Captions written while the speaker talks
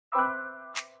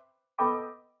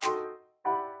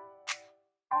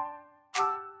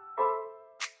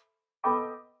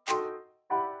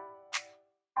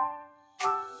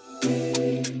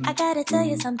I gotta tell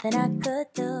you something I could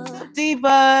do.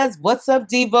 Divas, what's up,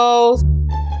 Divos?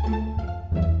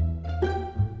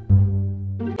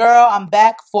 Girl, I'm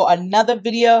back for another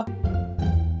video.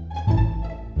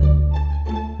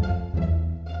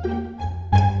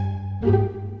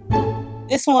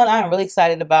 This one I'm really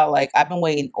excited about. Like, I've been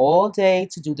waiting all day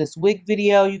to do this wig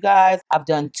video, you guys. I've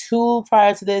done 2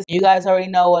 prior to this. You guys already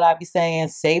know what I be saying.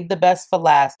 Save the best for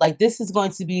last. Like, this is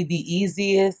going to be the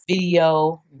easiest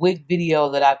wig video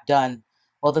that I've done.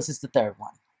 Well, this is the 3rd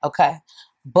one, okay?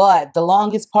 But the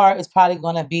longest part is probably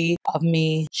going to be of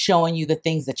me showing you the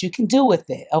things that you can do with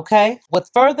it, okay?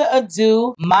 With further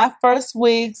ado,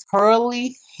 Myfirstwig's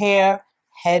curly hair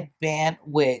headband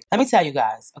wig. Let me tell you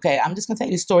guys, okay, I'm just gonna tell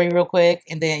you the story real quick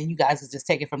and then you guys will just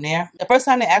take it from there. The first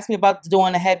time they asked me about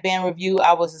doing a headband review,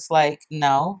 I was just like,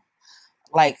 no.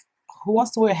 Like, who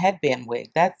wants to wear a headband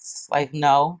wig? That's like,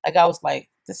 no. Like, I was like,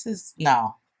 this is,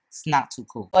 no, it's not too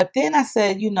cool. But then I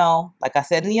said, you know, like I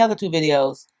said in the other 2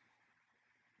 videos,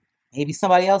 maybe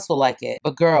somebody else will like it.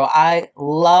 But girl, I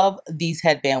love these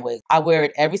headband wigs. I wear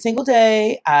it every single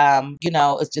day. You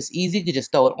know, it's just easy to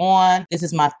just throw it on. This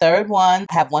is my 3rd one.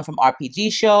 I have one from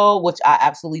RPG Show, which I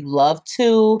absolutely love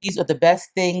too. These are the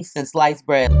best things since sliced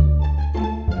bread.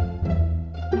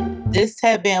 This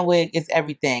headband wig is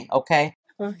everything, okay?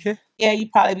 Okay. Yeah, you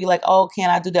probably be like, oh, can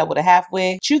I do that with a half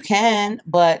wig? You can,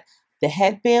 but the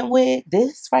headband wig,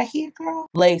 this right here, girl,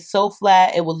 lays so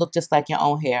flat, it will look just like your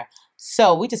own hair.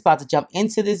 So we just about to jump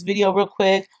into this video real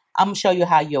quick. I'm going to show you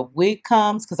how your wig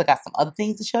comes because I got some other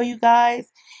things to show you guys.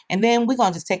 And then we're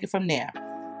going to just take it from there.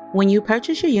 When you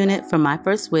purchase your unit from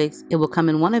Myfirstwigs, it will come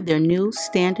in one of their new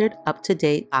standard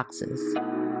up-to-date boxes,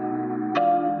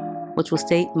 which will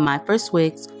state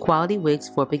Myfirstwigs Quality Wigs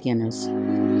for Beginners.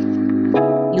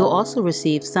 You'll also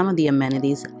receive some of the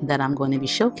amenities that I'm going to be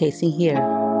showcasing here.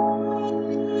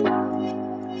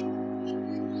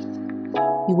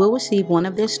 You will receive one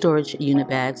of their storage unit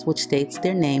bags which states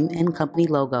their name and company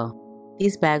logo.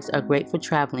 These bags are great for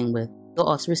traveling with. You'll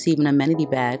also receive an amenity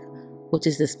bag, which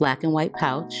is this black and white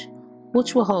pouch,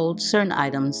 which will hold certain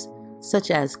items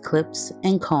such as clips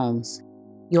and combs.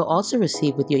 You'll also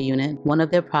receive with your unit one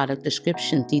of their product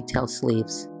description detail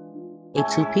sleeves, a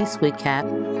 2-piece wig cap,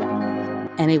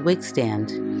 and a wig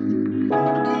stand.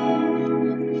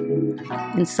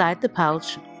 Inside the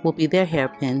pouch will be their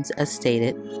hairpins as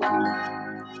stated,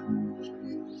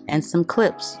 and some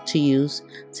clips to use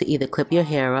to either clip your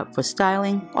hair up for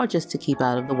styling or just to keep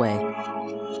out of the way.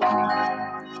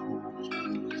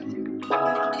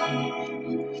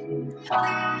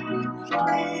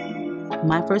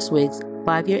 Myfirstwig's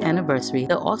 5-year anniversary,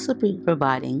 they'll also be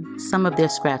providing some of their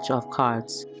scratch-off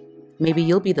cards. Maybe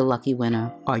you'll be the lucky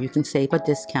winner, or you can save a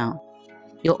discount.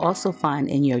 You'll also find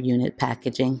in your unit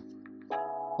packaging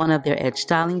one of their edge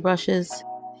styling brushes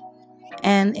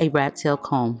and a rat tail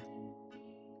comb.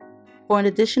 For an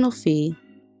additional fee,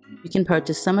 you can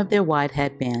purchase some of their wide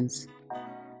headbands,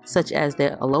 such as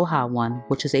their Aloha one,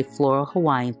 which is a floral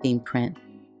Hawaiian themed print,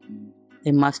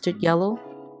 a mustard yellow,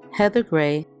 heather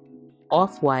gray,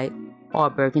 off-white, or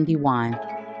burgundy wine.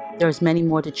 There's many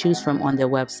more to choose from on their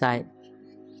website.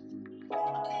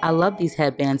 I love these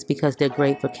headbands because they're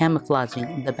great for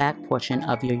camouflaging the back portion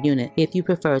of your unit if you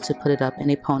prefer to put it up in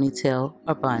a ponytail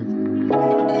or bun.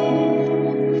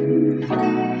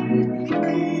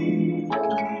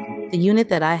 The unit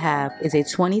that I have is a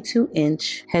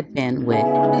 22-inch headband wig.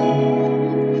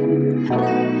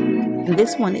 And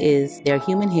this one is their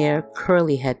human hair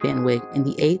curly headband wig in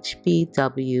the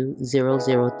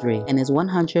HBW003 and is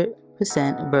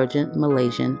 100% virgin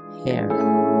Malaysian hair.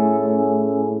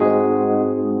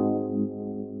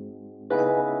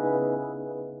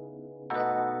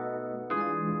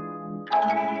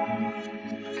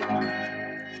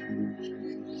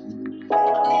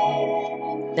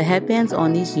 The headbands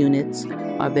on these units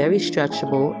are very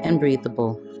stretchable and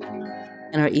breathable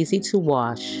and are easy to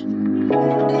wash.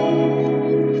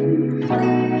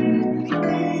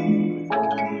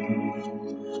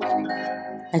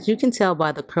 As you can tell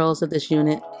by the curls of this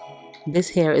unit, this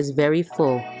hair is very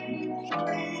full.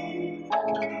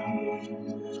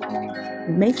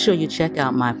 Make sure you check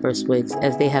out Myfirstwigs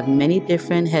as they have many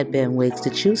different headband wigs to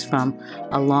choose from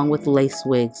along with lace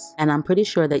wigs, and I'm pretty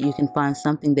sure that you can find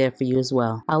something there for you as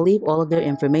well. I'll leave all of their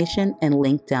information and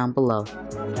link down below.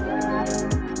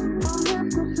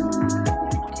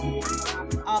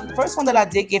 The first one that I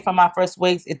did get from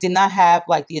Myfirstwigs, it did not have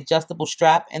like the adjustable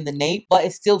strap and the nape, but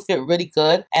it still fit really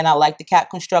good. And I like the cap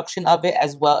construction of it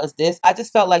as well as this. I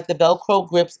just felt like the Velcro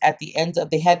grips at the ends of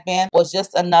the headband was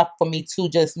just enough for me to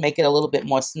just make it a little bit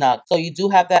more snug. So you do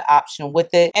have that option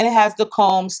with it. And it has the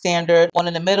comb standard, one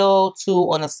in the middle, two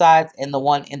on the sides, and the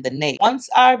one in the nape. Once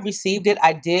I received it,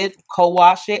 I did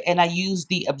co-wash it and I used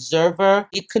the Observer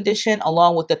Deep Condition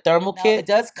along with the thermal kit. It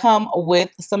does come with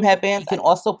some headbands. You can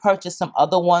also purchase some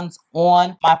other ones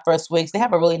on Myfirstwigs. They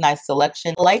have a really nice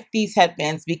selection. I like these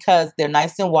headbands because they're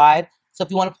nice and wide. So if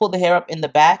you want to pull the hair up in the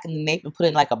back and the nape and put it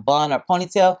in like a bun or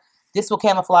ponytail, this will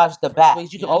camouflage the back.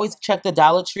 You can always check the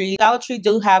Dollar Tree. Dollar Tree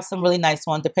do have some really nice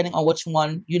ones depending on which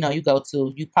one you go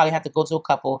to. You probably have to go to a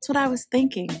couple. That's what I was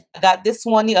thinking. I got this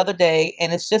one the other day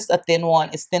and it's just a thin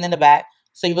one. It's thin in the back.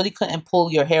 So you really couldn't pull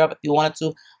your hair up if you wanted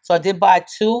to. So I did buy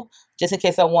two just in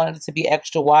case I wanted it to be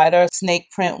extra wider.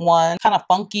 Snake print one, kind of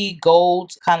funky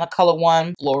gold kind of color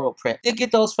one, floral print. Did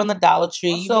get those from the Dollar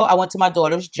Tree. So I went to my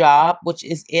daughter's job, which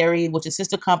is Aerie, which is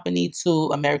sister company to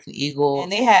American Eagle.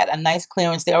 And they had a nice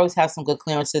clearance. They always have some good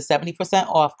clearances. 70%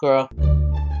 off, girl.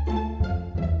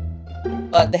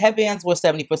 But the headbands were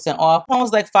 70% off. One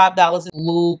was like $5 in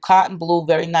blue, cotton blue,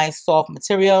 very nice soft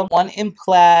material. One in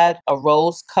plaid, a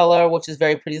rose color, which is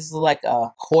very pretty. This is like a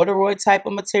corduroy type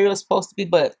of material it's supposed to be,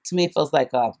 but to me it feels like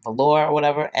a velour or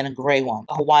whatever, and a gray one.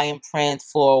 A Hawaiian print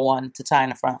for one to tie in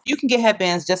the front. You can get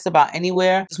headbands just about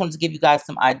anywhere. Just wanted to give you guys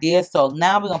some ideas. So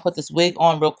now we're gonna put this wig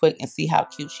on real quick and see how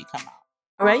cute she come out.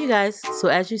 All right, you guys, so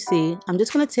as you see, I'm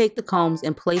just gonna take the combs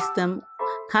and place them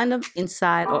kind of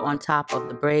inside or on top of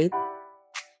the braid.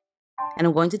 And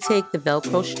I'm going to take the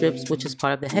Velcro strips, which is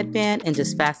part of the headband, and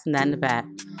just fasten that in the back.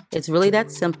 It's really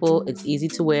that simple. It's easy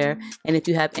to wear. And if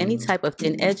you have any type of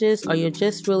thin edges or you're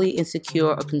just really insecure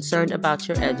or concerned about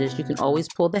your edges, you can always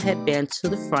pull the headband to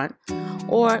the front,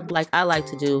 or like I like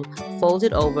to do, fold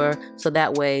it over so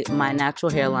that way my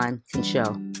natural hairline can show.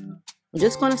 I'm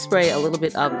just going to spray a little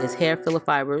bit of this hair filler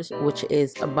fibers, which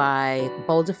is by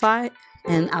Boldify.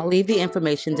 And I'll leave the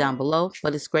information down below,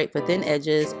 but it's great for thin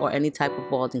edges or any type of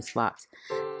balding spots.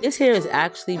 This hair is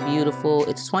actually beautiful.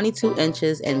 It's 22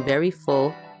 inches and very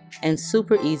full and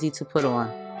super easy to put on.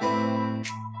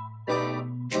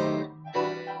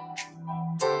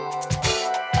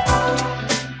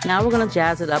 Now we're going to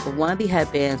jazz it up with one of the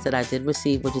headbands that I did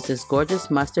receive, which is this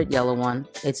gorgeous mustard yellow one.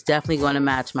 It's definitely going to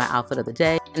match my outfit of the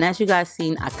day. And as you guys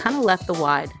seen, I kind of left the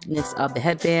wideness of the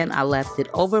headband. I left it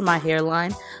over my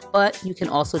hairline, but you can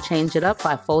also change it up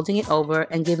by folding it over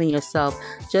and giving yourself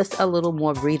just a little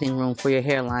more breathing room for your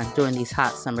hairline during these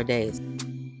hot summer days.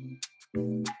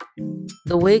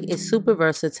 The wig is super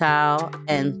versatile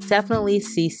and definitely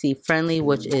CC friendly,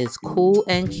 which is cool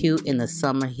and cute in the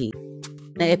summer heat.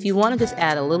 Now, if you want to just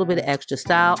add a little bit of extra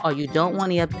style, or you don't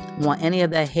want any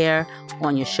of that hair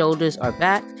on your shoulders or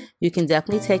back, you can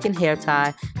definitely take in hair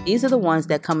tie. These are the ones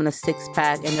that come in a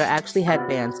 6-pack, and they're actually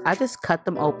headbands. I just cut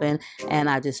them open and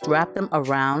I just wrap them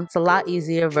around. It's a lot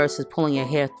easier versus pulling your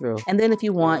hair through. And then if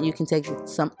you want, you can take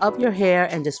some of your hair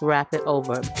and just wrap it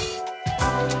over.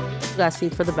 You guys see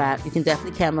for the back, you can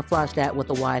definitely camouflage that with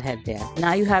a wide headband.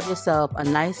 Now you have yourself a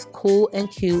nice, cool and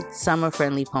cute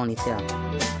summer-friendly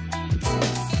ponytail.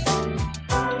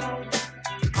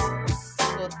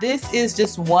 This is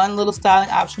just one little styling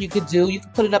option you could do. You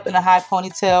can put it up in a high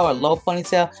ponytail or low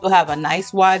ponytail. You'll have a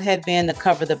nice wide headband to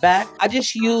cover the back. I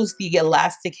just use the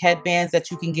elastic headbands that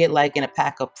you can get like in a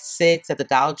pack of 6 at the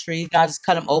Dollar Tree. I just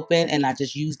cut them open and I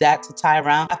just use that to tie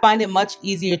around. I find it much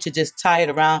easier to just tie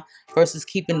it around versus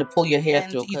keeping to pull your hair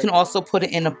through. You can also put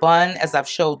it in a bun, as I've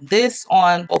showed this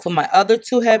on both of my other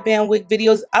 2 headband wig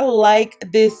videos. I like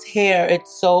this hair.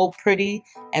 It's so pretty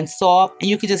and soft, and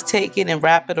you can just take it and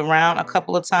wrap it around a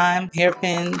couple of times.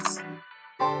 Hairpins.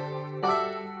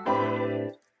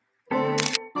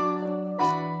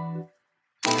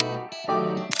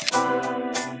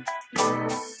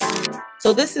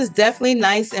 So this is definitely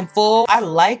nice and full. I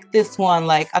like this one.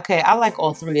 Like, okay, I like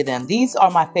all 3 of them. These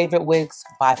are my favorite wigs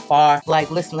by far.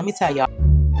 Like, listen, let me tell y'all.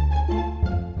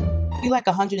 Be like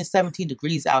 117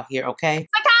 degrees out here, okay?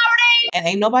 And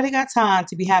ain't nobody got time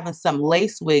to be having some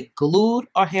lace wig glued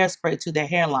or hairspray to their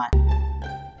hairline.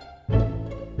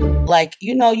 Like,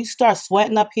 you know, you start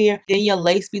sweating up here, then your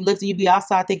lace be lifted, you be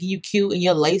outside thinking you cute and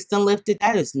your lace done lifted.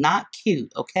 That is not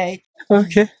cute, okay?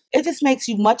 Okay. It just makes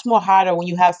you much more hotter when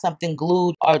you have something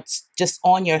glued or just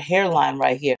on your hairline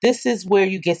right here. This is where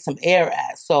you get some air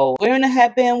at. So wearing a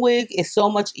headband wig is so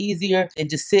much easier than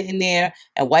just sitting there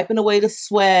and wiping away the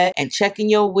sweat and checking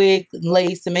your wig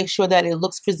lace to make sure that it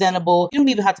looks presentable. You don't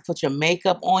even have to put your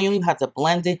makeup on. You don't even have to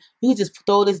blend it. You can just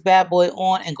throw this bad boy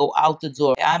on and go out the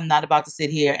door. I'm not about to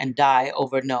sit here and die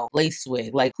over no lace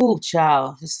wig. Like, ooh,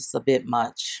 child, this is a bit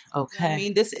much. Okay. I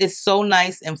mean, this is so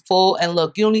nice and full. And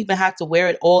look, you don't even have to wear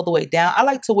it all the way down. I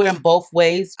like to wear them both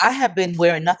ways. I have been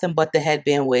wearing nothing but the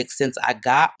headband wig since I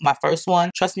got my first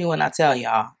one. Trust me when I tell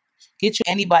y'all. Get you,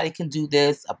 anybody can do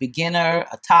this, a beginner,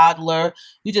 a toddler.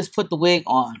 You just put the wig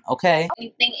on, okay?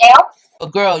 Anything else?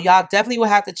 But girl, y'all definitely will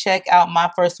have to check out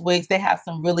Myfirstwigs. They have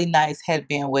some really nice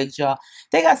headband wigs, y'all.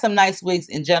 They got some nice wigs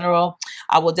in general.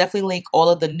 I will definitely link all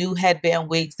of the new headband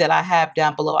wigs that I have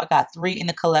down below. I got 3 in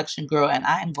the collection, girl, and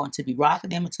I am going to be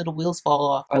rocking them until the wheels fall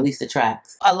off, or at least the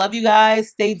tracks. I love you guys.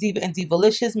 Stay diva and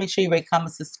divalicious. Make sure you rate,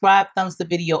 comment, subscribe, thumbs the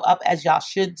video up as y'all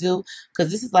should do,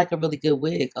 because this is like a really good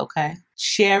wig, okay?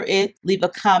 Share it, leave a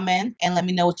comment, and let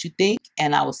me know what you think,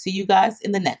 and I will see you guys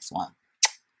in the next one.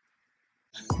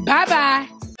 Bye-bye.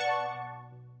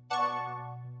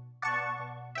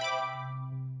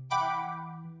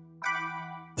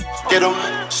 Get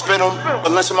them, spin them,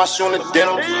 but lunch in my shoe in the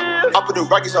denim. I put the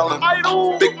Rockies all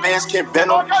in. Big bands can't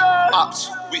bend them. Ops,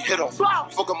 we hit them.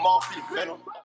 Fuck them off, venom.